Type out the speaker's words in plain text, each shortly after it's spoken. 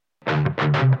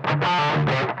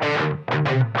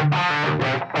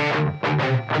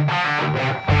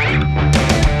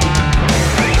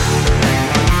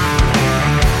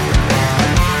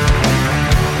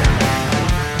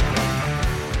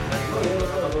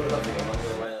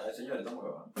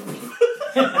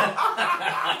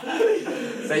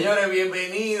Señores,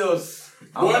 bienvenidos.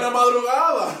 Buena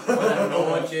madrugada. Buenas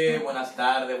noches, buenas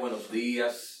tardes, buenos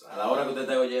días. A la hora que usted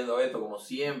esté oyendo esto, como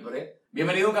siempre.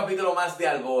 Bienvenido a un capítulo más de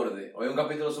Al Borde. Hoy es un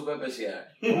capítulo súper especial.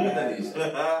 ¿Cómo usted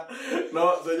dice?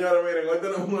 No, señores, miren, hoy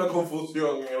tenemos una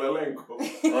confusión en el elenco.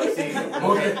 Hoy sí.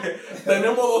 Porque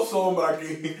tenemos dos sombras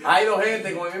aquí. Hay dos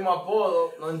gente con el mismo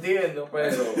apodo, no entiendo,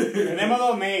 pero... Tenemos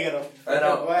dos negros.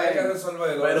 Pero hay que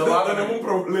resolverlo. Pero vamos, tenemos un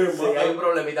problema. Sí, hay un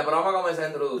problemita, pero vamos a comenzar a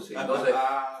introducir. Entonces,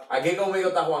 aquí conmigo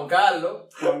está Juan Carlos.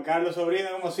 Juan Carlos Sobrino,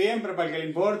 como siempre, para el que le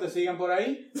importe, sigan por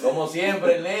ahí. Como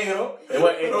siempre, el negro. El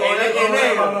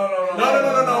negro. No,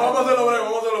 vamos a hacerlo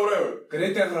breve,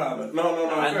 Cristian Ramos. No.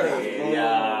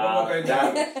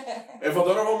 Ya. El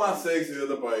fotógrafo más sexy de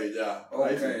este país, ya.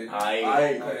 Okay.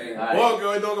 Ahí. Porque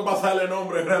hoy tengo que pasarle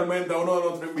nombre realmente a uno de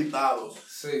nuestros invitados.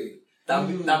 Sí.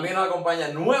 También nos acompaña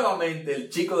nuevamente el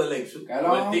chico del Lexus.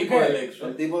 O el tipo del Lexus.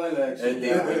 El tipo del Lexus. El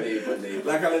tipo.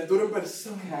 La calentura en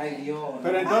persona. Ay, Dios.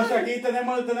 Pero entonces aquí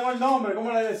tenemos el nombre,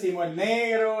 ¿cómo le decimos? El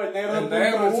negro El del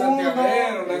negro, punto el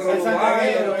santiaguero, el negro el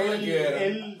santiaguero, uruguayo, lo que quiera.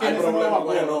 él Hay tiene su problema nuevo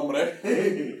con el apodo. nombre.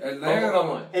 El ¿Cómo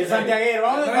negro. es? El santiaguero,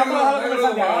 vamos a dejarlo con el El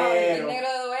santiaguero. negro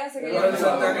de Dubái se Pero el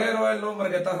santiaguero es el nombre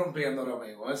que está rompiendo ahora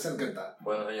mismo. Es el que está.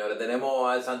 Bueno, señores, tenemos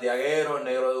al santiaguero, el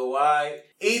negro de Dubái.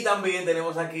 Y también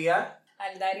tenemos aquí a...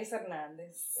 Aldaris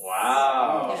Hernández.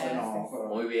 ¡Wow! Gracias.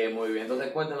 Muy bien.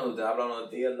 Entonces, cuéntanos, ustedes hablan de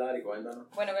ti, Aldari, cuéntanos.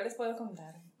 Bueno, ¿qué les puedo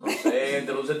contar? No sé,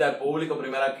 introdúcete al público,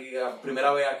 primera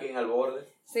vez aquí en Al Borde.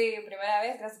 Sí, primera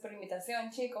vez, gracias por la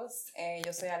invitación, chicos.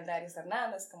 Yo soy Aldaris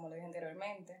Hernández, como lo dije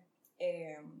anteriormente.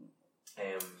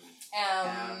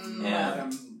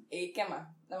 ¿Y qué más?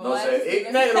 No sé,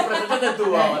 y negro, preséntate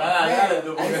tú ahora, dale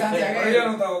tú. El santiaguero. Pero yo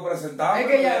no estaba presentado. Es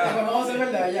que ya te conoces,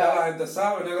 ¿verdad? Ya la gente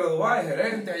sabe, negro de Dubái,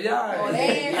 gerente allá.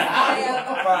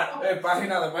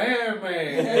 Página de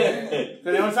memes.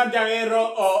 Tenemos el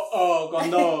santiaguero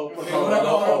con dos, por Figura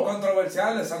favor.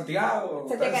 controversial de Santiago.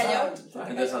 ¿Se te cayó? La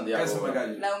gente de Santiago. ¿Qué se me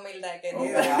cayó? La humildad, Ok,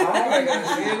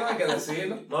 querida. hay que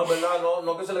decirlo. No, es verdad,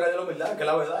 no que se le cayó la humildad, que es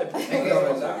la verdad. Es que es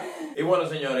verdad. Y bueno,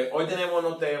 señores, hoy tenemos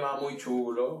unos temas muy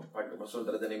chulos para que pasó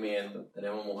entretenimiento.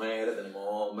 Tenemos mujeres, tenemos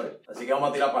hombres. Así que vamos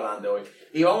a tirar para adelante hoy.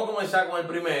 Y vamos a comenzar con el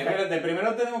primero. Espérate,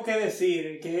 primero tenemos que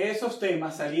decir que esos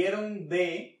temas salieron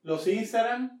de los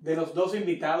Instagram de los dos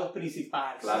invitados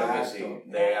principales. Claro que sí.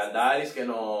 De Aldaris, que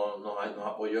nos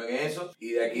apoyó en eso.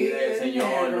 Y de aquí del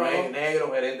señor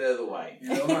negro, gerente de Dubái. Y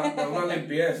de una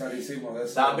limpieza le hicimos de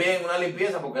eso. También una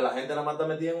limpieza, porque la gente nada más está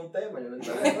metida en un tema. Yo no La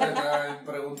entiendo. gente trae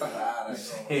preguntas raras.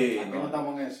 Sí, Aquí no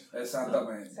estamos en eso.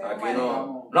 Exactamente. aquí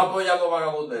no apoyamos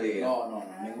vagabundería. No,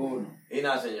 ninguno. Y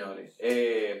nada, señores.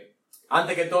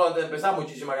 Antes de empezar,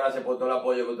 muchísimas gracias por todo el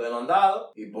apoyo que ustedes nos han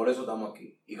dado. Y por eso estamos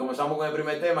aquí. Y comenzamos con el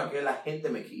primer tema, que es la gente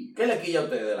me quilla. ¿Qué le quilla a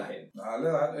ustedes de la gente?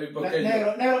 Dale. ¿Y por qué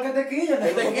Negro, ¿qué te quilla?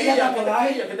 ¿Qué te quilla?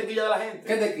 ¿Qué te quilla de la gente?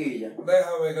 ¿Qué te quilla?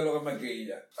 Déjame ver qué es lo que me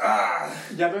quilla.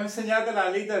 Ya tú enseñaste la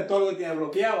lista de todo lo que tienes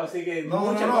bloqueado, así que No,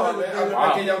 muchas me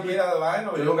cosas. quilla un pila de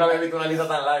vaina. Yo nunca había visto una lista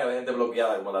tan larga de gente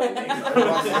bloqueada como la de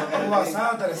Un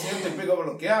WhatsApp, 300 y pico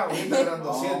bloqueados, Instagram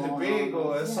 200 y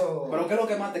pico, eso. ¿Pero qué es lo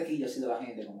que más te quilla así de la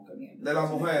gente? Como que mierda. De las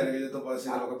mujeres, que yo te puedo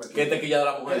decir lo que me ¿Qué quilla. te quilla de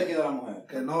la ¿Qué te mujer? quilla de la mujer?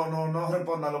 Que no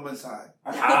respondan los mensajes.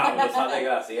 Pues esa Yo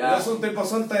desgracia. soy un tipo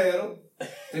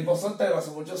soltero hace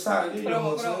muchos años. Y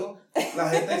la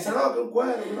gente dice, no, que un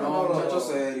cuero. No, muchacho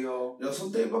serio. Yo soy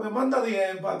un tipo que manda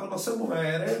 10 para conocer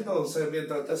mujeres, entonces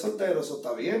mientras estés soltero, eso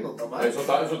está bien, no está mal. Eso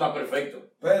está perfecto.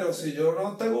 Pero si yo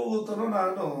no te gusto,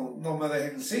 no me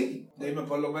dejen sí. Dime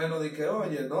por lo menos, di que,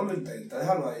 oye, no lo intentes,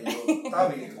 déjalo ahí. Yo, está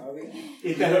bien.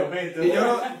 Y te respeto. Y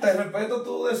yo te respeto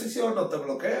tu decisión, no te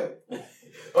bloqueo.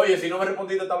 Oye, si no me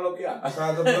respondiste, está bloqueado. O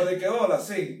sea, tú puedes decir que hola,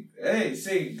 sí. Hey,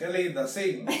 sí, qué linda,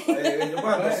 sí. Yo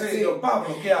cuando sí, yo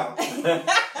bloqueado.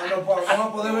 No vas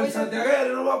a poder ver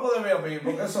santiaguero y no vas a poder ver a mí,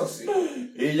 porque eso sí.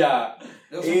 Y ya.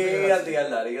 Yo soy Y un a ti,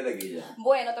 Aldari, ¿qué te quilla?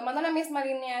 Bueno, tomando la misma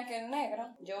línea que el negro,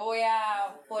 yo voy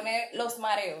a poner los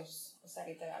mareos. O sea,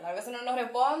 literal. A veces uno no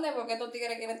responde porque estos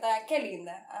tigres quieren estar, qué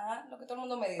linda. Ajá, lo que todo el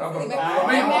mundo me dice. No, pero Dime, lo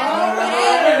dime mismo. algo,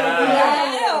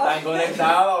 claro. Están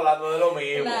conectados hablando de lo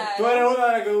mismo. Claro. Tú eres una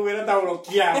de las que hubiera estado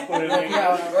bloqueada por el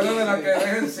negro. Tú eres de la que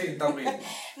dejen sí también.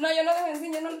 No, yo no dejo en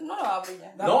sí, yo no lo abro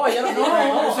ya. No, ella no,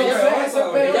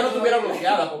 ella no estuviera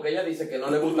bloqueada porque ella dice que no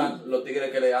le gustan los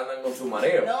tigres que le andan con su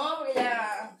mareo. No, porque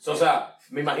ya. O sea,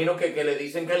 Me imagino que le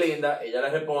dicen que linda, ella le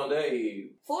responde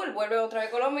y... Full, vuelve otra vez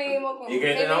con lo mismo. Con Y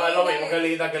que no es lo mismo, que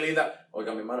linda.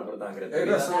 Oiga, mi hermano, pero tan creativo.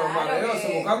 Ellos se los mareos,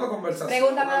 que- buscando conversación.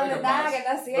 Pregúntame A ver dónde qué está, pasa. qué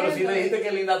está haciendo. Pero si le dijiste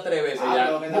que linda 3 veces Ah, ya,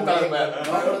 pero que búscale también-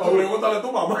 perro. O pregúntale a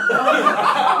tu mamá.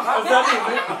 O sea,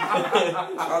 dime.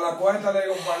 A la cuenta le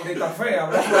digo, maldita fea.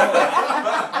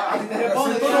 Si te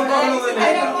responde, Si tú tú no no hablas de Te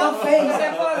linda.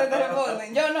 responden, te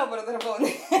responden. Yo no, pero te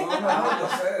responden. No, yo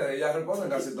sé, ellas responden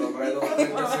casi todo, pero hay dos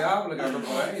que se hable, que hablen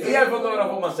por Y ahí. el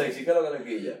fotógrafo más sexy, ¿qué es lo que le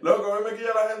quilla? Loco, a mí me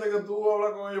quilla la gente que tú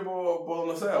hablas con ellos por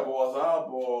donde sea, por WhatsApp,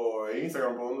 por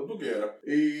Instagram, por donde tú quieras.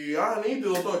 Y,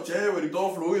 nítido, todo chévere, y todo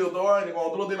fluido, todo vaina, y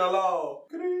cuando tú lo tienes al lado,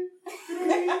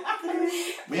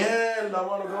 mierda,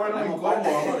 mano, qué vaina Tenemos par de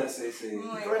incómoda, gente, mano. sí.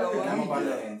 Muy Bueno, cómodo. Tenemos par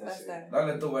de gente, sí. Bastante.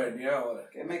 Dale tu Bernie ahora.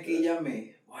 ¿Qué me quilla a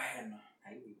mí? Bueno,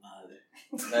 ay mi madre.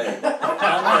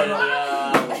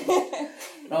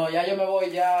 No, ya yo me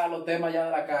voy ya a los temas ya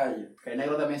de la calle. Que el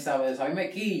negro también sabe de eso. A mí me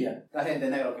quilla esta gente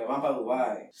negro que van para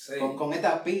Dubái. Sí. Con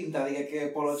esta pinta, dije que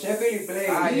Poloche Philip Play.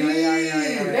 Ay.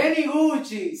 Lenny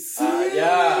Gucci.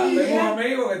 Allá. Tengo un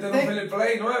amigo que tiene un Philip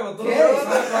Play nuevo, tú no ¿Qué? sabes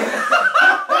cuál es.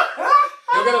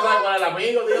 Yo quiero saber cuál es el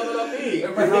amigo, dígamelo a ti.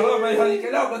 El mejor me dijo,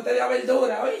 que loco, este de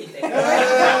verdura, ¿oíste?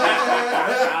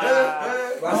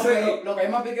 Va a No, ser- pero lo que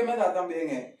más pique me da también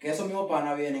es que esos mismos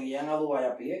panas vienen y llegan a Dubái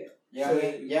a pie. Llegan, Sí.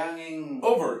 llegan en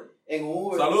Over.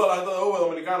 Uber. Saludos a la gente de Uber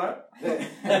dominicana, Le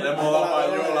hemos dado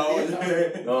payola,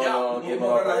 oye. No, ¿quién me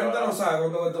Como va que la a gente no pagar? sabe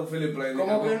cuándo está un Philip Play.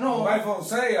 ¿Cómo que no? Un iPhone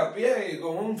 6 a pie y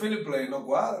con un Philip Play no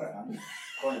cuadra.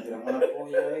 Coño, tiramos una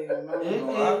polla ahí,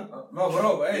 hermano. No,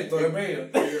 bro, tú eres mío.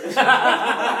 Tú eres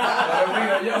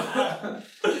mío, yo.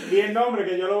 Y el nombre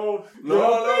que yo lo. No,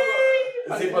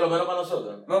 loco. Sí, por lo menos para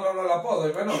nosotros. No, la apodo,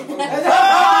 el menor.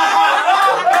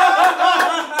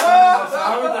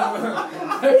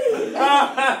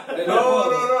 No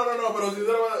No, pero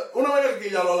sinceramente, una vez que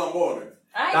ya los lambones.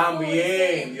 Ay,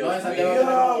 También, uy. Dios No, esa mío. te-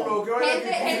 Diablo, qué vaina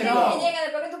Gente No. que llega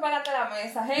después que tú pagaste la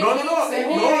mesa. Gente, No, no, no.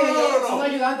 se- Son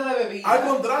ayudantes de bebida. Al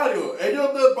contrario,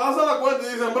 ellos te pasan la cuenta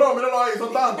y dicen, bro, míralo ahí,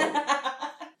 son tantos.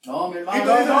 No, mi hermano. Y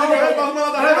te dicen, pásame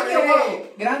la tarjeta que yo pago.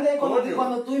 Grande es Coño.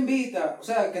 cuando tú invitas, o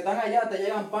sea, que están allá, te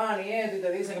llegan pan y esto y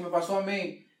te dicen que me pasó a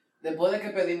mí. Después de que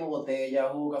pedimos botella,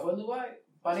 juca, fue en Dubái.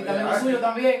 Panita amigo suyo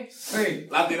también. Sí.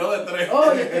 La tiró de 3.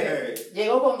 Oye,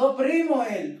 llegó con 2 primos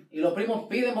él. Y los primos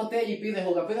piden botella y piden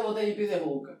juca, pide botella y pide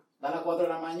juca. Da las 4 de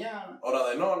la mañana. Hora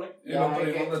de none. Y los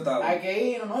primos, ¿dónde estaban? Hay que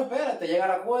ir, no, espérate, llega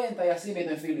la cuenta y así me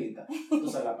en filita. Tú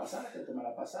se la pasaste, tú me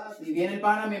la pasaste. Y viene el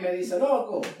pana a mí y me dice,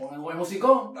 loco, con el buen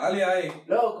musicón, Dale ahí.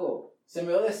 loco, se me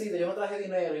dio decirte, yo no traje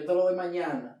dinero, yo te lo doy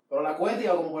mañana. Pero la cuenta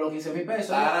iba como por los 15,000 pesos.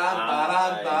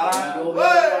 Tarán. Yo,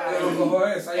 Yo cojo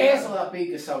esa. ya. eso da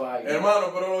pique esa vaina. Hermano,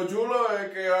 pero lo chulo es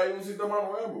que hay un sistema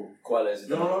nuevo. ¿Cuál es?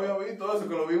 Yo no lo había visto eso,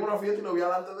 que lo vi en una fiesta y lo vi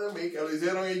delante de mí, que lo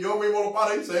hicieron y yo mismo lo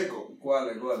paré en seco. ¿Cuál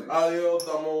es? Adiós,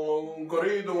 estamos en un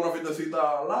corito, en una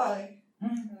fiestecita live.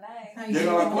 Nice.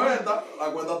 Llega la cuenta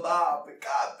está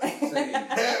picante. Sí.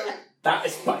 Heavy. Está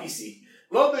spicy.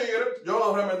 Los tigres,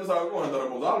 yo realmente salgo con gente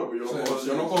responsable, porque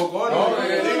yo no cojo coño. No, Los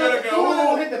tigres que ¿Cómo uno.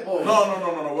 la gente pobre?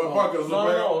 No, voy para que eso No,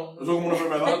 pega. no. Eso es como una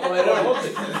enfermedad.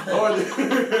 No,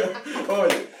 no,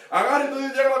 Oye, agarra y tú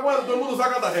llega la cuenta, todo el mundo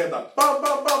saca tarjeta. Pam,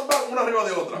 una arriba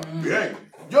de otra.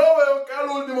 Bien. Yo veo que al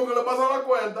último que le pasa la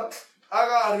cuenta,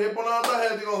 agarra y él pone la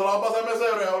tarjeta y cuando se la va a pasar el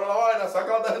mesero y abre la vaina,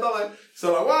 saca la tarjeta de él, se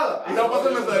la guarda y se la pasa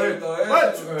el mesero.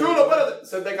 Oye, chulo, espérate,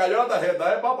 se te cayó la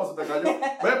tarjeta, papá, se te cayó.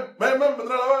 Ven,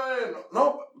 tráela,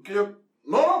 no, que yo,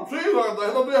 no, sí, la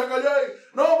tarjeta tuya se cayó ahí.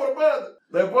 No, pero espérate.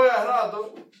 Después de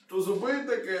rato, tú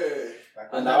supiste que...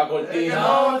 Andaba que cortina.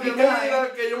 no, que mira,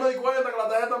 que yo me di cuenta que la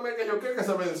tarjeta mía, que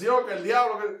se venció, que el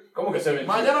diablo, que... ¿Cómo que se ve?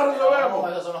 Mañana No,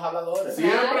 resolvemos. esos son los habladores.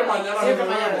 Siempre mañana Siempre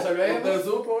mañana resolvemos. Usted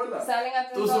supo, ¿verdad? Salen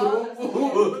a Tu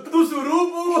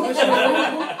surupu.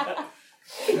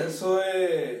 Eso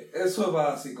es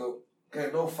básico, que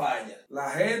no falla. La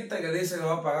gente que dice que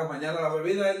va a pagar mañana la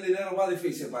bebida es el dinero más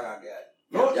difícil de pagar que hay.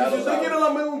 No, Ya y si lo usted sabe. quiere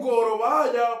lamer un coro,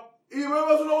 vaya y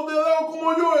bebas una botella de agua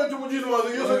como yo he hecho muchísimas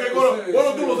veces. Yo sé que coro, Sí,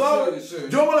 bueno, sí, tú lo sabes. sí.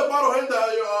 Yo me le paro gente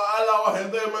al lado a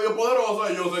gente medio poderosa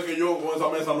y yo sé que yo con esa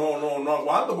mesa no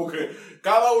aguanto porque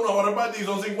cada uno va a repartir,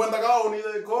 son 50 cada uno y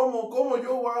de ¿cómo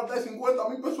yo voy a gastar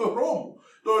 50,000 pesos de romo?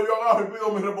 Entonces yo agarro y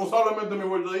pido responsablemente mi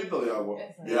botellita de agua.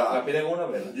 La Ya. piden una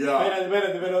vela. Ya.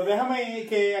 Espérate, pero déjame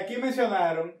que aquí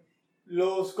mencionaron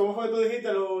 ¿cómo fue que tú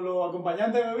dijiste? Los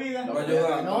acompañantes de bebida. Los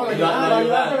ayudantes. No, los ayudantes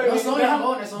de No bebida. son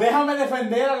lambones, son... Déjame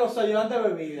defender a los ayudantes de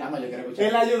bebida. No, yo quiero escuchar.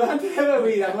 El ayudante de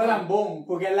bebida no es lambón,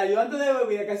 porque el ayudante de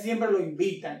bebida casi siempre lo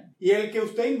invitan. Y el que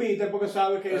usted invite porque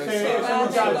sabe que ese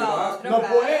muchacho no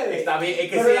puede. Está bien, es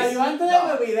que pero sí el es- ayudante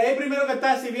de bebida es el primero que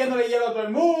está sirviéndole hielo a todo el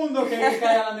mundo, que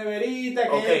cae a la neverita,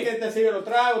 que es el que te sirve los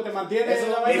tragos, te mantiene Eso-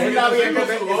 la Eso vaina. está bien Eso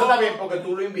porque, sudor. eso está bien porque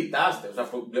tú lo invitaste. O sea, Es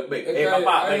que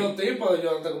papá, hay ven. dos tipos de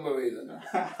ayudantes con bebida.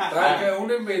 Está que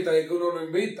uno invita y que uno no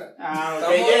invita. Ah,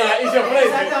 Que llega y se ofrece.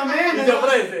 Exactamente. Y se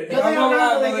ofrece. Yo estoy Estamos hablando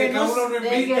de hablando que de que no, uno no de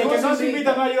invita. el que no se se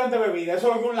invita no es ayudante de bebida, eso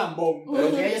es lo que es un lambón.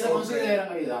 Porque ellos se Ok.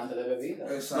 consideran ayudantes de bebida.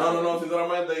 Exacto. No,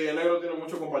 sinceramente, y el negro tiene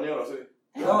muchos compañeros así.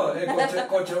 No, el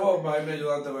coche bomba es mi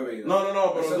ayudante de bebida.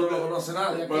 No, pero Eso tú no lo le- conoce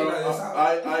nadie aquí, pero nadie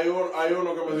sabe. hay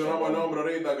uno que mencionamos el nombre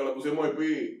ahorita, que le pusimos el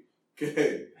pi,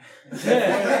 que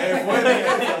fue de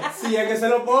Si es que se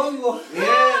lo pongo.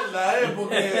 mierda,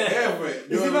 porque jefe,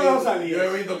 ¿Y si me dejo salir? yo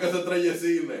he visto que ese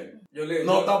estrellecine Yo le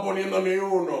no está poniendo ni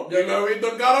uno. Yo- Y lo he visto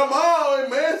encaramado en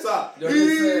mesa. Yo Y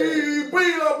le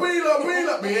pila.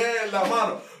 Mierda,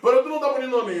 mano. Pero tú no estás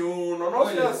poniendo ni uno. No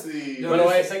Oye, sea así. yo-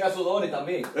 Pero ese Gasudori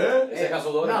también. ¿Eh? Ese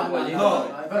Gasudori. No,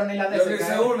 pero ni la de Yo le ese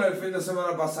hice cae. una el fin de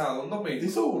semana pasado, un domingo.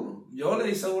 ¿Hizo uno? Yo le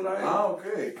hice una a él. Ah, ok.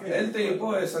 El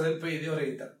tipo ese del PII de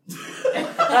ahorita.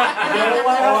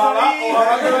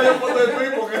 Ojalá que le haya puesto el pi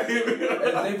porque.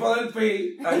 El tipo del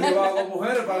PII ha llevado a dos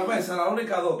mujeres para la mesa, las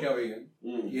únicas dos que había.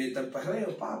 Mm. Y ahí está el perreo,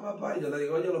 y yo le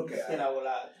digo, oye, lo que hay. Se la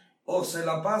volada. O se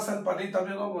la pasa el panita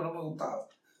mío, no, porque no me gustaba.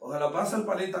 O se la pasa el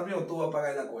panita mío, tú vas a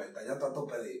pagar la cuenta, ya está todo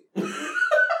pedido.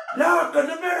 ¡No, que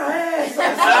no me hagas eso!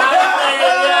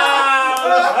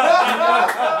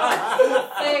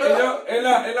 Y yo, él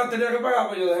la tenía que pagar,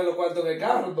 pues yo dejé los cuartos en el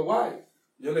carro, en Dubái.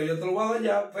 Yo le dije, yo te lo voy a dar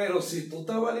ya, pero si tú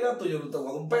te vas a ligar tú, yo no te voy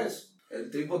a dar un peso. El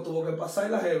tipo tuvo que pasar y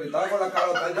la jeva, y estaba con la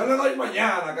carota, yo le doy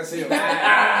mañana, qué sé yo.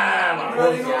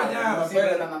 Yo le digo mañana, Siempre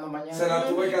pero están dando mañana. se la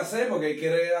tuve que hacer porque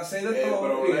quiere hacer de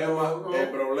todo.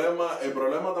 El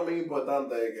problema también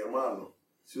importante es que, hermano,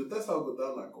 si usted sabe que usted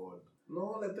anda corto,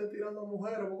 no le esté tirando a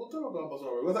mujeres, porque usted no te va a pasar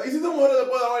una vergüenza. Y si esas mujeres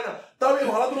después de la vaina, está bien,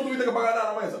 ojalá tú no tuviste que pagar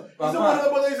nada a la mesa. Y esas mujeres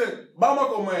después te dicen, vamos a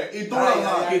comer, y tú Ay,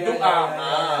 la das. Y tú,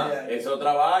 ay. es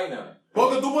otra vaina.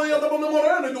 Porque tú podías estar poniendo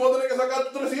moreno y tú vas a tener que sacar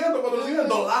 300,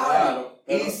 400. Claro.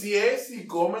 Y si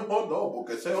comen hot dog,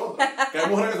 porque ese es otro. Que hay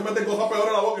mujeres que se meten cosas peores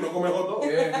en la boca y no comen hot dog.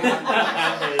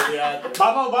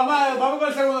 Vamos con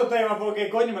el segundo tema, porque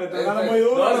coño, me lo estoy dando muy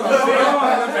duro. No,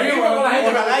 seguimos con la gente.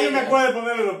 Ojalá yo me acuerde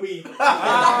ponerle los pi.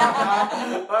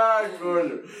 Ay,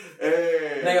 coño.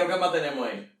 Negro, ¿qué más tenemos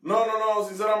ahí? No,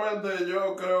 sinceramente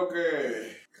yo creo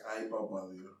que... Ay, papá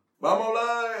Dios. Vamos a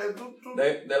hablar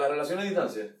De la relación a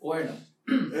distancia. Bueno.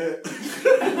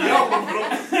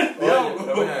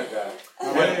 Diablo. Ven acá.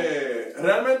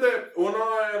 Realmente uno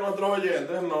de nuestros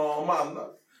oyentes nos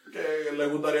manda que le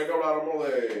gustaría que habláramos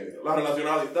de la relación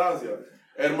a distancia.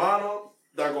 Hermano,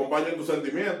 te acompaño en tus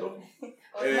sentimientos.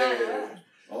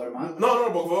 O hermano.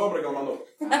 No, porque fue hombre que lo mandó.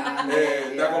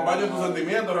 Te acompaño en tus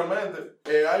sentimientos realmente.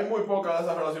 Hay muy pocas de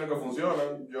esas relaciones que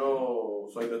funcionan. Yo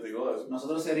soy testigo de eso.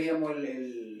 Nosotros seríamos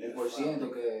el por ciento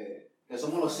que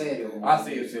somos los serios.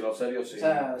 Sí, lo serio sí. O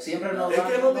sea, siempre nos Es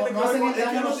que no tiene, hacen el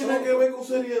daño a no tiene nosotros. que ver con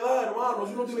seriedad, hermano.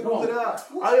 Eso no tiene que ver con seriedad.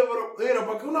 Ay, pero mira,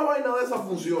 para que una vaina de esa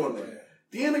funcione,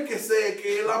 tiene que ser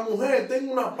que la mujer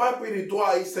tenga una paz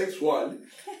espiritual y sexual,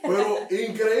 pero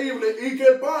increíble, y que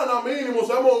el pana mínimo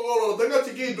sea mongolo, lo tenga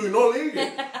chiquito y no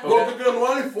ligue. Porque que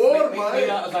no hay forma,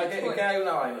 Mira, o sea, que hay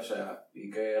una vaina, o sea, y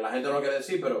que la gente no quiere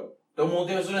decir, pero todo el mundo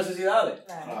tiene sus necesidades.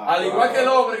 Al igual que el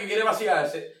hombre que quiere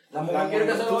vaciarse, la mujer quiere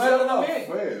que se lo haga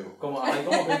también. Feo. Como que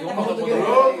 ¿Cómo tú quieres?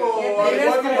 Loco, al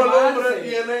igual como el hombre Descremarse.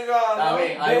 tiene Está ganas.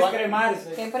 bien, al igual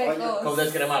Descremarse. Siempre como dos.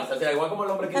 descremarse. O sea, igual como el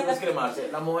hombre quiere descremarse,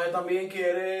 la mujer también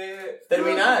quiere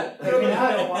terminar.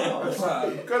 Terminaron, Juan. O sea,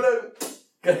 ¿Qué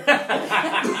le-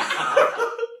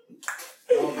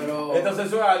 No, pero. Entonces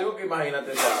eso es algo que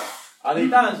imagínate, o sea, a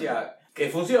distancia, que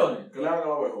funcione. que le hagan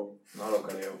el abejo. No lo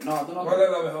creo. No, tú no. ¿cuál es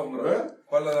la mejor, bro? ¿Eh?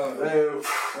 ¿Cuál es la mejor?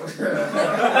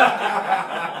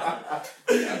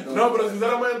 No, pero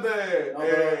sinceramente, No,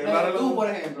 pero, la tú, relación... por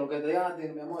ejemplo, que te digan a ti,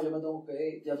 mi amor, yo me tengo que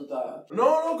ir, ya tú estás.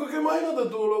 No, que imagínate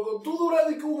tú, loco. Tú duras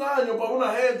de que un año para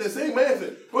una gente, 6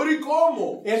 meses. Pero ¿y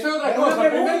cómo? Eso es otra Es una cosa.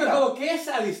 Primero de pregunta. todo, ¿qué es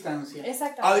a distancia? A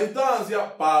Exactamente.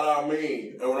 distancia, para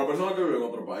mí, es una persona que vive en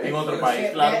otro país. En otro Sí, país,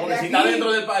 de- claro, de porque si aquí- está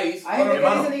dentro del país, Hay gente que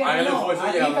hermano, dice, hagan el no, esfuerzo de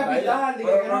aquí llegar hasta allá. capital, diga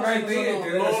Pero que no no, en Haití, nosotros-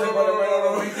 tiene que ser por lo menos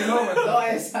los 20 kilómetros. No,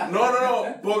 esa. No,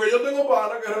 porque yo tengo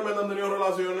panas que realmente han tenido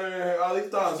relaciones a Si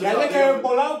distancia. alguien que es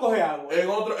volado, coge agua. En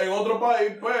otro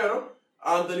país, pero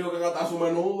han tenido que gastar su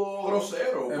menudo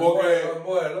grosero. En Porque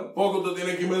vuelo. usted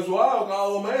tiene que ir mensual cada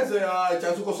 2 meses a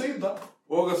echar su cosita.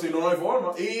 Porque si no, no hay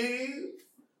forma. Y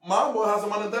mambo, esa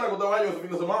semana entera que usted vaya ese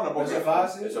fin de semana. Porque Eso es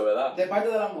fácil. Eso es verdad. De parte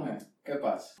de la mujer, ¿qué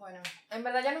pasa? Bueno, en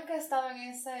verdad yo nunca he estado en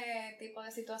ese tipo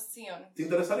de situación. ¿te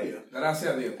interesaría?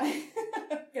 Gracias a Dios.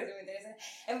 Que se me interese.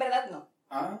 En verdad no.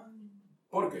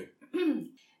 ¿Por qué?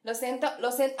 Lo siento.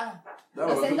 Lo siento Tú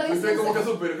como que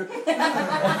suspiro.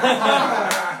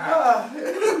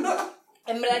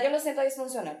 En verdad yo lo siento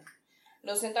disfuncional.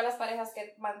 Lo siento a las parejas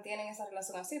que mantienen esa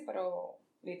relación así, pero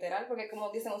literal, porque como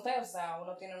dicen ustedes, o sea,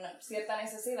 uno tiene una cierta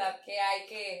necesidad que hay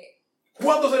que...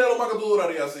 ¿Cuánto sería lo más que tú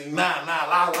durarías así? Un mes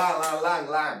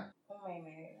y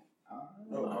medio.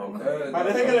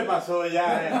 Parece que le pasó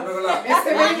ya.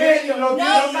 Ese medio lo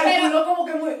pero- como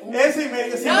que muy... Ese y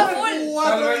medio. No, full.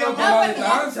 4 días por más. la porque ya-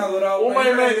 distancia dura Un mes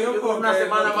y medio, porque una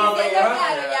semana más. Siendo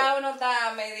claro, ya uno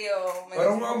está medio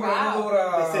Pero un hombre no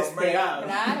dura Desesperado.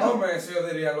 Claro. 2 meses, yo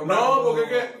diría. Lo No, máximo. porque es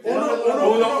que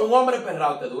Un hombre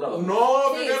emperrado te dura 2 meses.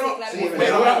 No, Sí, que sí, no. claro. Sí,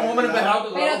 Te dura un hombre emperrado te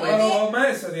dura Pero 2 tú meses. Pero 2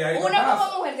 meses de ahí. Uno no pasa.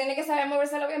 como mujer tiene que saber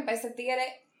movérselo bien para ese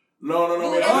tigre. No, Dura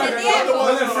mira. ese No, que tiempo. no te puedo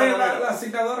Puede decir, ser mira. la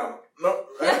cicadora. No.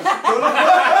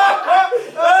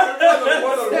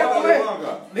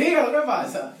 Dígalo, ¿qué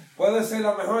pasa? Puede ser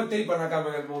la mejor tipa en la cama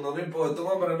en el mundo. No importa, un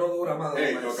hombre no dura más de 2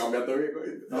 Ey, no, meses. cambiaste bien,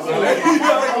 cogiste. No.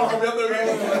 Cambiaste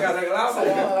bien. Tuve que arreglarlo.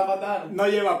 Salimos de la patada. No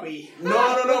lleva pi. No,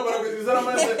 pero que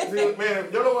sinceramente,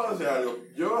 miren, yo le voy a decir algo.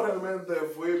 Yo realmente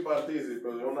fui partícipe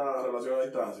de una relación a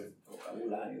distancia.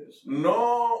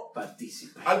 No,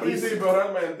 Partícipe. al principio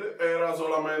realmente era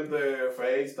solamente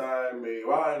FaceTime y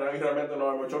vaina y realmente no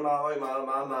habíamos hecho nada y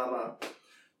nada.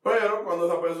 Pero cuando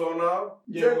esa persona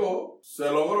llegó, se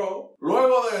logró.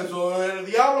 Luego de eso, el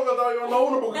diablo que estaba llevando a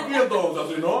uno, porque aquí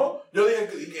entonces, si no, yo dije,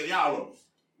 ¿qué diablo?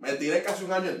 Me tiré casi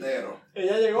un año entero.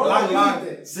 Ella llegó.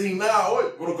 Sin nada, hoy,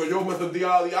 porque yo me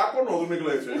sentía diácono de una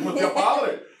iglesia, yo me sentía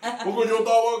padre. Porque yo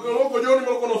estaba, que loco, yo ni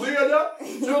me lo conocía ya.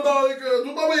 Yo estaba de que, ¿tú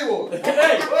estás vivo?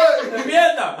 ¡Ey!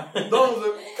 ¡Despierta!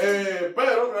 Entonces,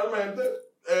 pero realmente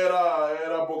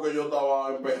era porque yo estaba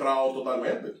emperrado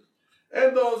totalmente.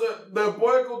 Entonces,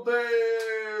 después que usted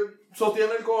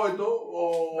sostiene el coito,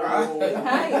 Ay,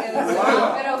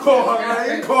 pero... cojan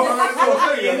ahí.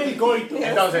 Tiene el coito.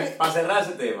 Entonces, para cerrar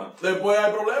ese tema, Después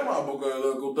hay problemas, porque de que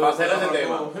usted... para cerrar ese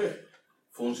tema,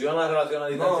 ¿funciona la relación a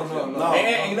distancia? No.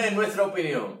 En nuestra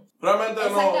opinión. Realmente no,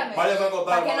 Exactamente. vayas a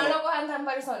contar. Para que no mano. lo cojan tan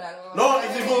personal. No, y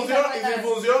si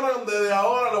funcionan, desde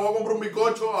ahora le voy a comprar un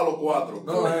bizcocho a los 4.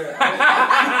 No,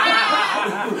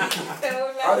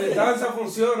 a distancia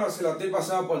funciona si la tipa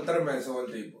se va por 3 meses o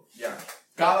el tipo. Ya.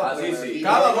 Cada Así sí.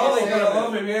 Cada No, 2 que los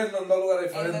dos viviendo en 2 lugares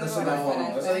diferentes. En sí, dos no. lugares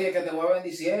No, eso dije que te vuelve en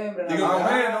diciembre. Digo, A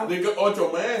Navidad. menos. Digo,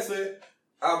 8 meses.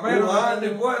 A menos que estén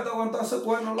dispuestos a aguantarse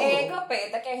cuernos los dos.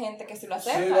 Copeta, que hay gente que sí lo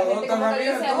acepta. Sí, Hay los gente dos como están que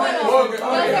dice, abiertos. bueno, Porque, yo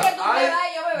sé que tú te hay- das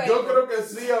y yo bebé. Yo creo que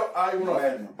sí hay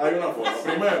una forma.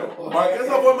 Primero, para que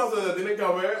esa forma se dé, tiene que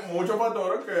haber muchos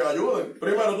factores que ayuden.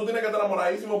 Primero, tú tienes que estar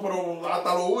enamoradísimo, pero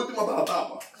hasta lo último, hasta la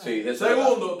tapa. Sí, eso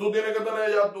Segundo, tú tienes que tener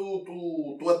ya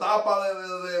tu etapa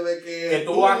de que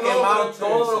tú has quemado logres-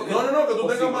 todo lo que... No, que tú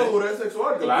tengas posible. madurez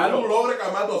sexual, que Claro. tú logres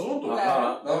calmar tu asunto.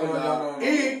 Ajá. No.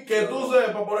 Y que tú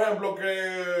sepas, por ejemplo,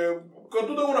 que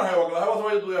tú tengas una jeva, que la jeva se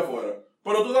vaya a estudiar afuera.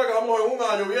 Pero tú sabes que vamos en un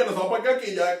año, viene, se va para acá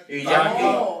aquí ya. Y ya aquí.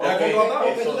 Ya Ok. contratado.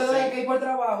 Porque tú te Eso dejas sí. que ir por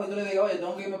trabajo y tú le digas, oye,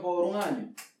 tengo que irme por un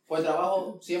año. Por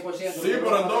trabajo 100%. Sí,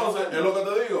 pero entonces, es lo que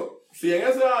te digo. Si en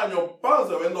ese año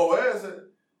se ven 2 veces,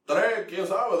 3, quién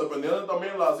sabe, dependiendo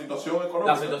también la situación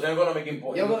económica. La situación económica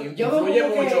Yo veo influye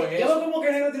mucho en eso. como que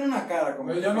el negro tiene una cara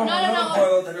como Yo no No.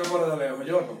 puedo tener amor de lejos,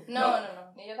 yo no. No,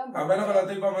 ni yo tampoco. A menos que la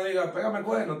tipa me diga, pégame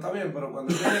cuerno, está bien, pero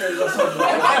cuando yo llegue yo soy.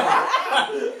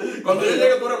 Cuando yo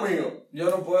llegue, tú eres mío. Yo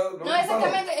no puedo. No,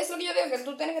 exactamente, eso es lo que yo digo, que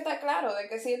tú tienes que estar claro de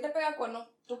que si él te pega cuerno,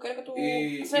 tú quieres que tu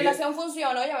Y- relación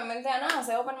funcione, oye, obviamente a nada,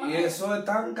 se va para Y eso es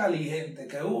tan caliente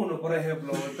que uno, por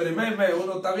ejemplo, el primer mes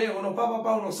uno está bien, uno pa,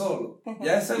 uno solo.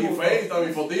 Ya el Y segundo. feita,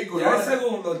 mi fotico. Ya el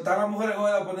segundo, están las mujeres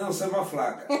gordas poniéndose más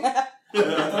flacas. Tú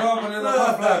vas poniendo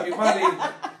más flaca y más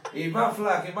linda. Y más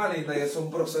flaca y más linda. Y eso es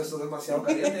un proceso demasiado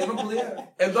caliente. Yo no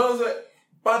pudiera. Entonces,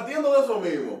 partiendo de eso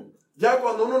mismo, ya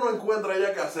cuando uno no encuentra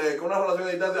ya qué hacer, con una relación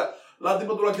a distancia, la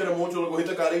tipa tú la quieres mucho, le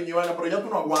cogiste cariño y vaina, pero ya tú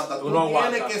no aguantas. Tú no tienes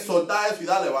aguantas. que soltar eso y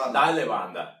darle banda. Dale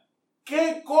banda.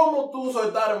 ¿Cómo tú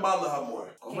soltar en banda a esa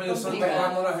mujer? ¿Cómo yo soy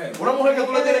pegando a la gente? Una mujer que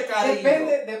tú le tienes cariño.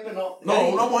 Depende, no. No,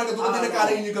 una mujer que tú le tienes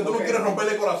cariño y que tú no quieres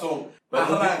romperle el corazón.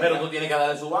 Arranca. Pero tú tienes que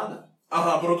darle su banda.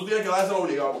 Ajá, pero tú tienes que dárselo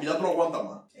obligado porque ya tú no aguantas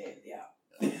más.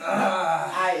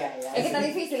 Ay. Es que está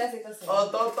difícil la situación.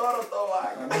 Todo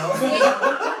vaina.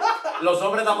 Los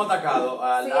hombres estamos atacados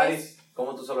al Sí, Aris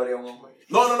 ¿Cómo tú se lo harías a un hombre?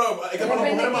 No, es que para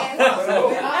la mujer es más fácil.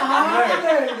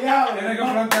 Tienes que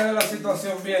plantear la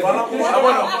situación bien. Para la mujer,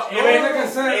 Tiene que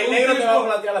ser el un negro te va a tipo-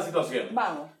 plantear la situación.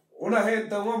 Vamos. Una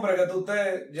gente, un hombre que tú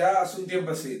estés ya hace un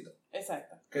tiempecito.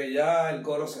 Exacto. Que ya el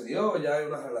coro se dio, ya hay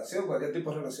una relación, cualquier tipo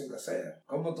de relación que sea.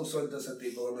 ¿Cómo tú sueltas ese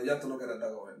tipo cuando ya tú no quieres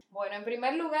estar con él? Bueno, en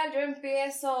primer lugar, yo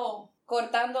empiezo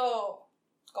cortando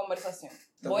conversación.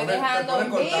 Te Voy pones- dejando te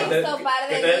pones cortando. visto, par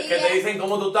de Que días. te dicen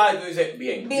cómo tú estás y tú dices,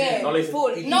 bien. Bien, No le dices,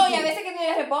 full. "¿Y No, tú?". y a veces que no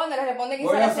le responden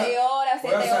Voy a 6 horas,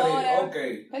 Voy a 7 salir, horas. ok.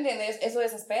 ¿Me entiendes? Eso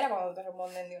desespera cuando te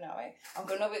responden de una vez.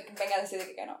 Aunque uno venga a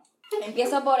decir que no.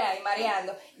 Empiezo por ahí,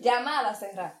 mareando. Llamada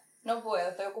cerrar. No puedo,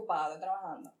 estoy ocupado, estoy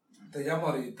trabajando. Te llamo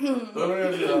ahorita. Tú en la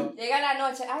universidad, Llega la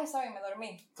noche, ay, sorry, me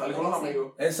dormí. salí con los Sí.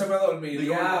 amigos. Ese me dormí,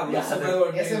 diablo, ese me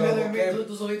dormí. Ese me loco, dormí, que-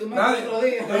 tú subiste un Nadie- otro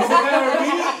día. Pero se me dormí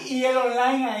y el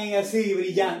online ahí así,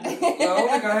 brillante. La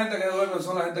única gente que duerme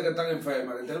son la gente que están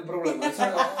enfermas, que tienen problemas.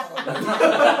 Esa-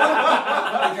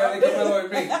 Y que me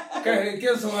dormí.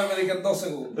 ¿Quién se duerme? Dije en 2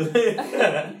 segundos.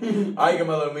 Ay, que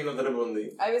me dormí, no te respondí.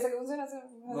 Hay veces que funciona así.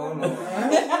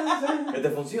 ¿Que te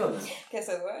funciona? Que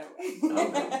se duerme.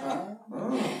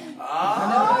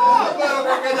 Pero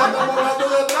porque ya estamos hablando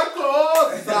de otra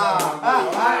cosa.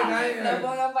 No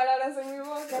pongan palabras en mi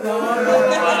boca.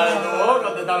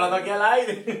 No te está hablando aquí al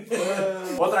aire.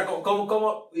 Otra,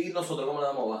 ¿cómo? ¿Y nosotros cómo le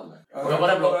damos banda? Porque, por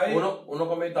ejemplo, uno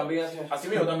come también, así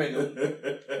mismo también.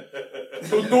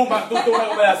 Tú tumbas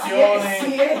conversaciones.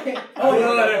 Sí, Tú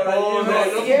no le respondes.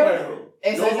 Yo soy un perro. Yo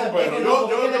soy un Exactamente, perro. no,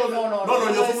 Yo no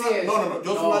soy decir eso.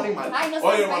 yo soy un animal. Ay, no Oye,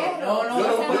 soy hermano, perro. No, yo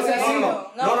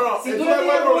no, Si ¿tú tú sabes le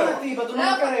cuál es el tienes una problema? tipa, tú no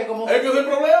la querés como... Es que ese es el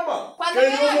problema. Cuando Que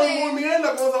yo viene soy de- muy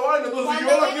mierda con esa vaina. Entonces, si Cuando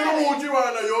yo la viene quiero de- mucho y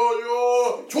vaina,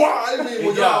 yo, ¡chua! Ahí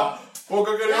mismo Y ya. ya.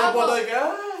 Porque quería No, una puerta pues, de que,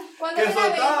 Cuando que viene a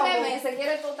ver soltamos. 3 meses,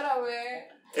 quieres tú otra vez.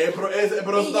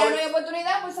 Pero Y ya no hay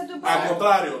oportunidad, pues es tu al padre.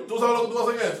 contrario, ¿tú sabes lo que tú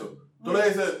haces en eso? Tú le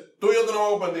dices, tú y yo tenemos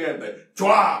algo pendiente.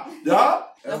 ¡Chua! ¿Ya?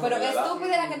 No, pero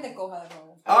estúpida la que te coja de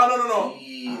nuevo. No.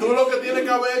 Tú lo que tienes que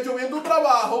haber hecho bien tu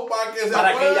trabajo para que se Para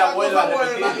que acuerde ella la vuelva cosa a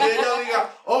buena repetir. y ella diga,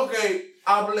 ok,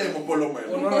 hablemos por lo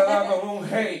menos. Uno le da como un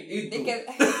hey, ¿y Y tú? que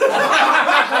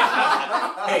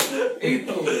 ¿Y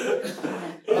tú?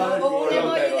 o un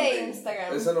emoji de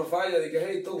Instagram. Ese no falla, dije,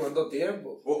 hey, tú, ¿cuánto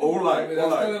tiempo? O un like, un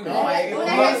like. No, es que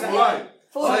Una tú vez- Un like.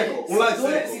 Full. Seco, un like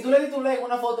seco. Si tú le diste un like a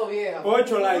una foto vieja...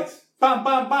 8 likes. Pam,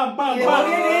 pam, pam, pam, Y después pam.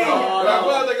 viene ella. Pero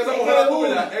acuérdate que esa Es mujer que es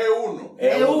tuya, es uno.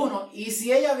 Es uno. Y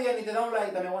si ella viene y te da un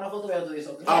like también a una foto vieja, tú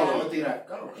dices, ok, Habla. voy a tirar.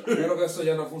 Claro. Yo creo que eso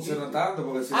ya no funciona tanto,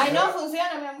 porque si Ay, la no gente-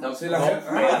 funciona, mi amor. si la No, gente-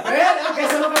 Pero que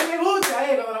eso es lo que a mí me gusta,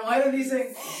 cuando las mujeres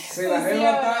dicen, si la gente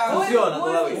está... Funciona Full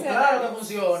todavía. funciona. claro que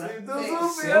funciona. Si tú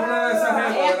Sí. Si es una de esas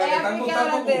gente de las que Ella están aplicado gustando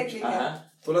la mucho, técnica. Ajá.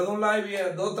 tú le das un like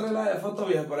bien, 2 o 3 likes de foto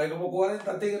vieja, pero hay como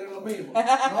 40 tigres lo mismo.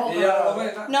 No, Y ella no claro. lo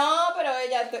ve nada. No, pero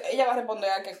ella va a responder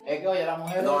a que. Es que, oye, las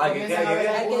mujeres No, hay que- comienzan a ver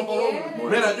hay que- uno por uno.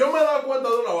 Mira, yo me he dado cuenta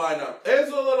de una vaina.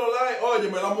 Eso de los likes,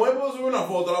 óyeme, la mujer puede subir una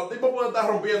foto, la tipa puede estar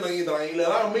rompiendo en Instagram y le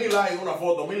dan 1000 likes en una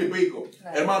foto, 1000 y pico.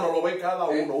 Claro. Hermano, lo ve cada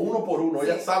uno por uno.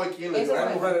 Ella sabe quién le Eso dio.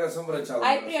 Hay mujeres que son brechadas.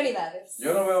 Hay prioridades.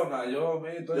 Yo no veo nada, yo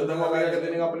Tengo amigas que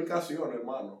tienen aplicaciones,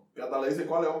 hermano. Que hasta le dicen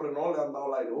cuáles hombres no le han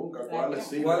dado like nunca, cuáles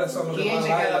sí. ¿Cuáles son los que ¿Quién más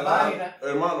chequea like la le dan? página?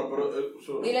 Hermano,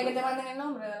 pero Dile que te manden el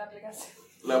nombre de la aplicación.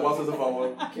 le voy a hacer ese favor.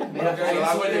 Mira, que se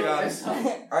la hago eso- llegar. eso-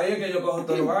 Ahí es que yo cojo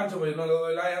todos los ganchos, pero yo no le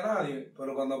doy like a nadie.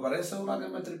 Pero cuando aparece una que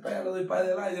me tripea, le doy par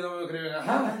de like y no me escriben,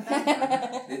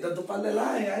 ajá. Diste tu par de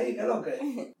like ahí, ¿qué es lo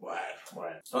que?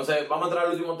 Bueno. Entonces, vamos a entrar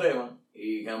al último tema.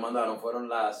 Y que nos mandaron fueron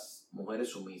las mujeres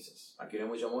sumisas. Aquí no hay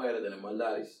muchas mujeres, tenemos al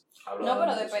Daris. No,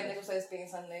 pero depende de que ustedes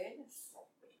piensan de ellas.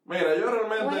 Mira, yo Mujeres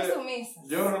realmente sumisas.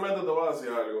 te voy a decir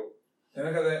algo.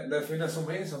 Tienes que definir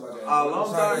sumisa para que. A long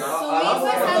time, Sumisa es Esto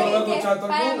lo va a alguien que. escuchar todo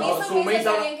el Para mundo. mí, No, sumisa es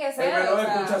sumisa- alguien que El que sea. no o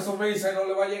sea, escucha sumisa y no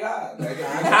le va a llegar. Hay que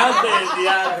Antes,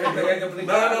 diablo. hay que No,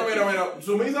 explicar. mira.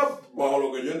 Sumisa, bajo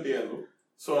lo que yo entiendo,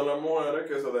 son las mujeres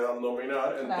que se dejan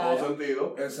dominar en Claro. todo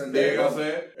sentido. El sentido.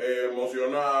 Dígase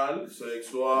emocional,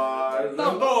 sexual, en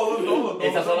No. todo.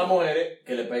 Esas son las mujeres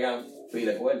que le pegan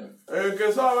pile cuernos.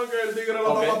 Que saben que el tigre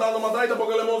lo Ok. está matando, matadita,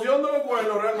 porque la emoción de los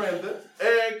cuernos realmente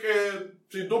es que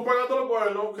si tú pegaste los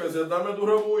cuernos, que se dame tu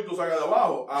rebú y tú sacas de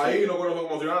abajo. Ahí los cuernos son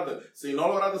emocionantes. Si no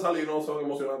lograste salir, no son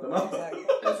emocionantes nada.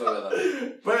 Eso es verdad.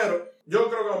 Pero yo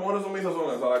creo que las mujeres sumisas son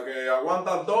esas, las que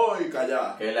aguantan todo y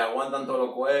calladas. Que le aguantan todos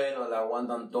los cuernos, le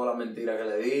aguantan todas las mentiras que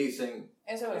le dicen.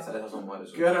 Eso es verdad. Esas son mujeres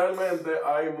Que sumisas. realmente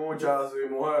hay muchas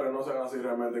mujeres, no sean así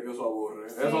realmente, que eso aburre.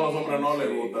 Sí. Eso a los hombres no les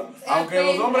gusta. Sí. Aunque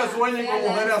los hombres Sí. sueñen con Sí.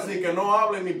 mujeres así, que no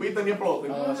hablen, ni piten, ni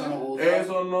exploten. No, eso no gusta.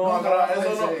 Eso no Nunca agrada, vamos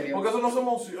eso en no, serio. porque eso no se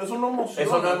emociona, eso no emociona.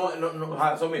 Eso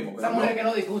eso mismo. Esas mujeres que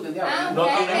no discuten, diablo. Ah, No ok,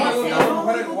 tiene sí. Me gustan las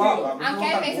mujeres guapas. me Aunque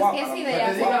gustan hay veces guapas, que las esa mujeres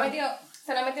idea se diga- me metió.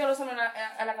 Se le ha metido los hombres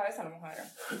a la cabeza a las mujeres.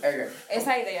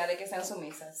 Esa idea de que sean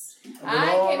sumisas.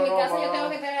 Que en mi casa yo tengo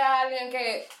que tener a alguien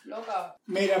que, loca.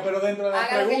 Mira, pero dentro de las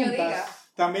haga lo que yo diga. preguntas,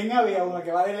 también había una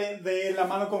que va de la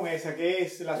mano con esa, que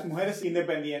es las mujeres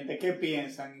independientes. ¿Qué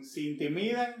piensan? ¿Se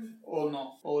intimidan o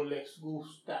no? ¿O les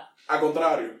gusta? Al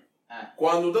contrario.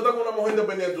 Cuando usted está con una mujer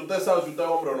independiente, usted sabe si usted es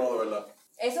hombre o no, de verdad.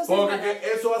 Eso sí. Porque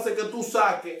eso hace que tú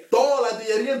saques toda la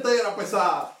artillería entera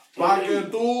pesada. Para que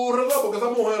tú resuelvas, porque esa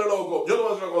mujer es loco. Yo te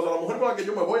voy a decir una cosa, la mujer con la que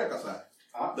yo me voy a casar.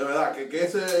 De verdad, que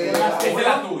esa es la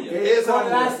tuya. Con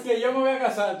las que yo me voy a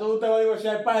casar, tú te vas a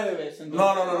divorciar un par de veces.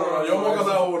 No, yo me voy a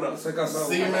casar una. Se casó.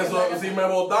 Si me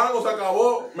votaron o se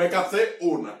acabó, me casé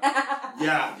una.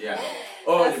 Ya.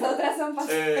 Oye, las otras son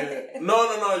pasajeras. No,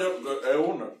 es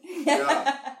una.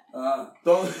 Ya.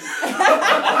 Entonces,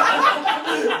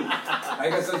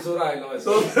 hay que censurarlo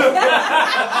eso.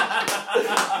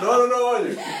 No, oye.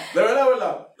 De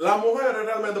verdad. Las mujeres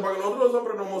realmente, para que nosotros los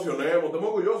hombres nos emocionemos, estemos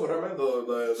orgullosos realmente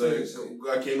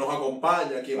de a quien nos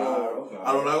acompaña, a quien claro.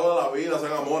 A lo largo de la vida,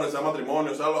 sean amores, sean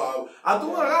matrimonios, a tú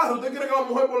un agarre. Usted quiere que la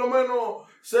mujer por lo menos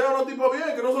sea una tipa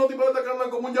bien, que no sea una tipa que andan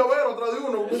como un llavero atrás de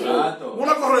uno. Exacto.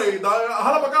 Una correíta,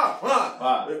 jala para acá.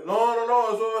 No,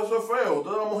 eso es feo.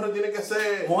 Ustedes las mujeres tienen que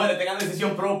ser... Mujeres, tengan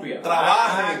decisión propia.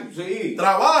 Trabajen. Sí.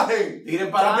 Trabajen.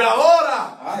 Tiren para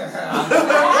 ¡Chapeadora!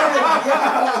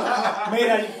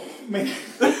 Mira.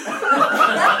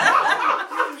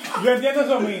 Yo entiendo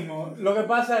eso mismo. Lo que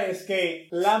pasa es que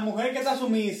la mujer que está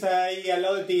sumisa y al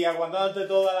lado de ti, aguantándote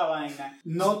toda la vaina,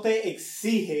 no te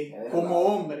exige como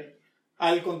hombre.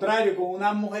 Al contrario, con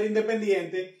una mujer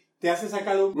independiente, te hace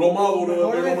sacar lo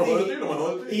mejor de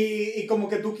ti. Y como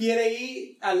que tú quieres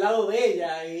ir al lado de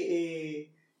ella.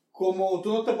 Y como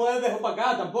tú no te puedes dejar para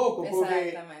acá tampoco.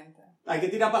 Exactamente. Hay que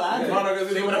tirar para adelante.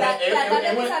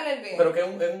 Pero que es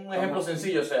un ejemplo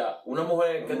sencillo, o sea, una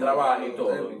mujer que trabaja y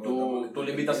todo, tú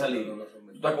le invitas a salir,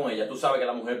 tú estás con ella, tú sabes que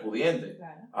la mujer es pudiente.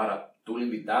 Ahora, tú le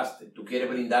invitaste, tú quieres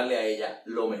brindarle a ella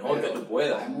lo mejor que tú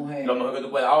puedas. Lo mejor que tú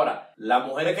puedas. Ahora, las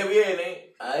mujeres que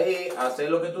vienen ahí a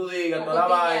hacer lo que tú digas, toda la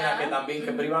vaina, que también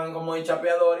que privan como de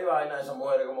chapeador y vaina, esas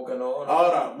mujeres como que no.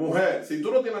 Ahora, mujer, si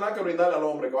tú no tienes nada que brindarle al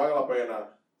hombre que valga la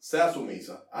pena, sea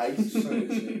sumisa. Ahí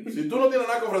sí. Si tú no tienes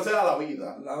nada que ofrecer a la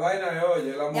vida. La vaina es,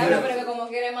 oye, la mujer. Ya no, pero que como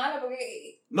quiere malo,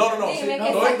 porque. No, te estoy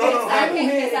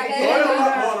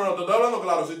hablando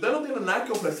claro. Si usted no tiene nada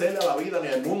que ofrecerle a la vida, ni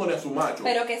al mundo, ni a su macho,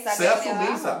 sea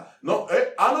sumisa. No,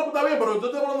 está bien, pero usted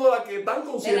está hablando de la que están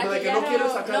consciente de que no quiere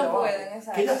sacar no pueden,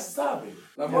 que ella sabe.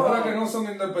 Las mujeres que no son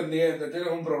independientes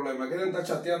tienen un problema, quieren estar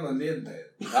chateando el día entero.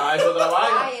 Eso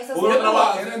trabaja. Uno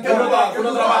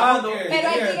trabajando. Pero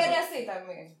hay tigres así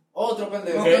también. Otro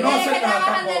pendejo. Que no hacen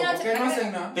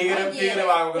nada. Tigre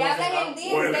vago que no hacen nada.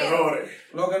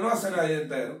 Lo que no hacen ahí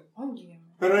entero.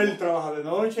 Pero él trabaja de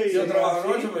noche y yo trabajo de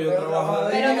noche, pero yo trabajo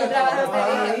de día. Pero tú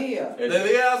trabajas de día. De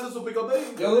día hace su picoteo.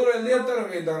 Yo duro el día entero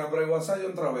en Instagram, pero en WhatsApp yo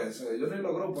entro a veces. Yo ni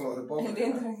los grupos los repongo. El día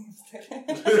entero en Instagram.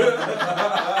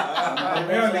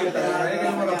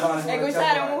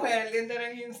 Escucharon, mujer, el día entero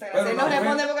en Instagram. Si no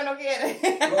responde porque no quiere.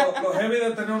 Lo heavy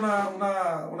de tener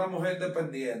una mujer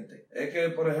dependiente es que,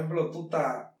 por ejemplo, tú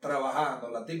estás trabajando,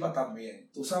 la tipa también.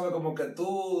 Tú sabes como que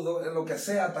tú, en lo que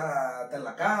sea, estás en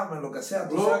la cama, en lo que sea,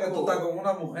 tú sabes que tú estás con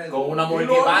una mujer. Con una mujer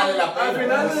que vale la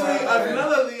pena. Al final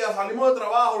del día salimos de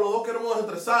trabajo, los dos queremos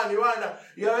desestresar y vaina.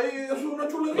 Y ahí eso es una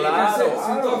chulería. Claro.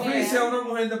 Si tú oficias a una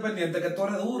mujer independiente, que tú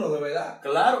eres duro, de verdad.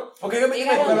 Claro. Porque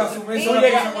la sumisión no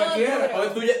llega a cualquiera. Porque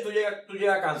tú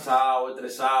llegas cansado,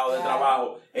 estresado de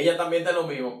trabajo. Ella también está lo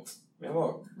mismo. Mi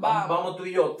amor, vamos tú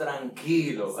y yo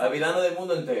tranquilos, olvidando del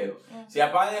mundo entero. Si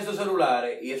apagan esos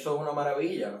celulares, y eso es una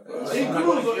maravilla.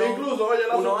 Incluso, oye,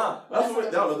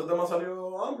 este tema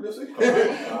salió amplio, sí.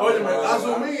 Óyeme, las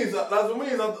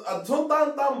sumisas son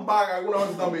tan vagas algunas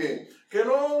veces también, que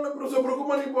no se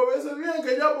preocupan ni por verse bien,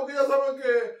 que ya, porque ya saben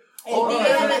que o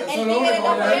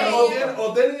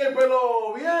tienen el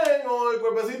pelo bien, o el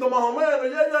cuerpecito más o menos,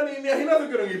 ya ni a gimnasio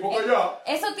quieren ir, porque ya.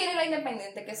 Eso tiene la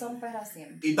independiente, que son perras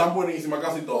siempre. Y tan buenísimas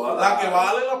casi todas. Las que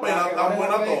valen la pena, tan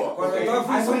buenas todas. Cuando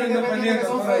todas son independientes,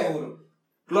 son seguros.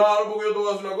 Claro, porque yo te voy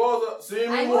a decir una cosa. Si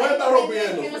mi mujer está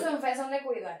rompiéndose. Que no son feas, son de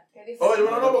cuidar. Oye,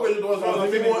 no, porque yo te voy a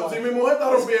decir una cosa. Si mi mujer está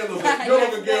rompiéndose, yo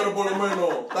lo que quiero es por lo menos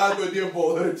estar todo el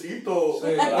tiempo derechito.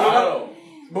 Sí, claro.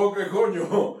 Porque,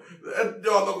 coño,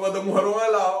 yo ando con esta mujer a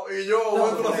un lado y yo voy a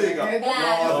una cica.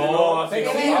 No, así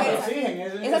no.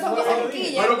 Esas son cosas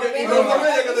chiquillas. Pero no con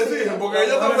ella que te exigen, porque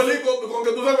ella está feliz con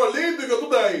que tú seas gordito y que tú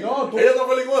estés ahí. Ella está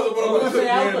feliz con eso, pero tú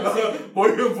dices, voy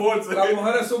en fuerza. Las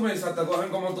mujeres sumisas te cogen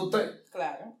como tú estés.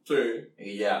 Claro. Sí.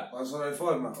 y ya. Paso de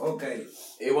forma, ok.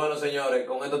 Y bueno, señores,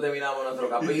 con esto terminamos nuestro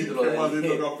capítulo. Qué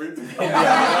maldito capítulo.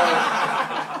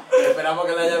 Esperamos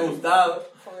que les haya gustado.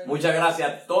 Muchas gracias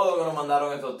a todos que nos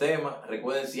mandaron estos temas.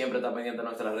 Recuerden siempre estar pendientes de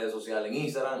nuestras redes sociales en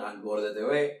Instagram, al Borde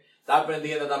TV. Estar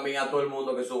pendiente también a todo el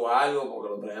mundo que suba algo, porque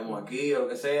lo traemos aquí o lo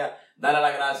que sea. Darle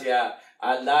las gracias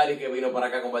al Dari que vino para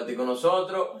acá a compartir con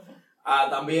nosotros.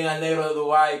 También al negro de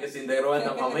Dubái que se integró en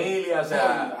esta familia. O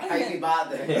sea, Ay, mi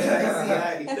padre.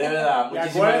 Ay, de verdad, Y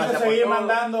muchísimas acuérdense gracias seguir por todo.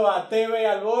 mandando a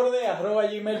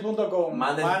tvalborde@gmail.com.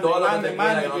 Manden todo lo que ustedes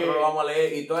quieran, que nosotros lo vamos a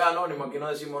leer. Y todo es anónimo, aquí no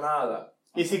decimos nada.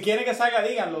 Y si quieren que salga,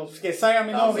 díganlo. Que salga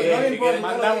mi nombre. También, No si importa, quieren,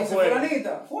 mandamos fuera. Este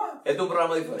es un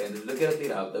programa diferente. Si usted quiere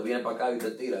tirar, usted viene para acá y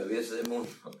usted tira, olvídese del mundo.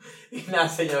 Y nada,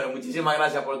 señores, muchísimas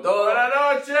gracias por todo. Buenas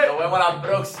noches. Nos vemos la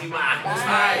próxima.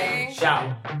 Bye. Chao.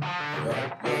 Yo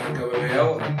tengo que beber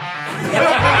ahora.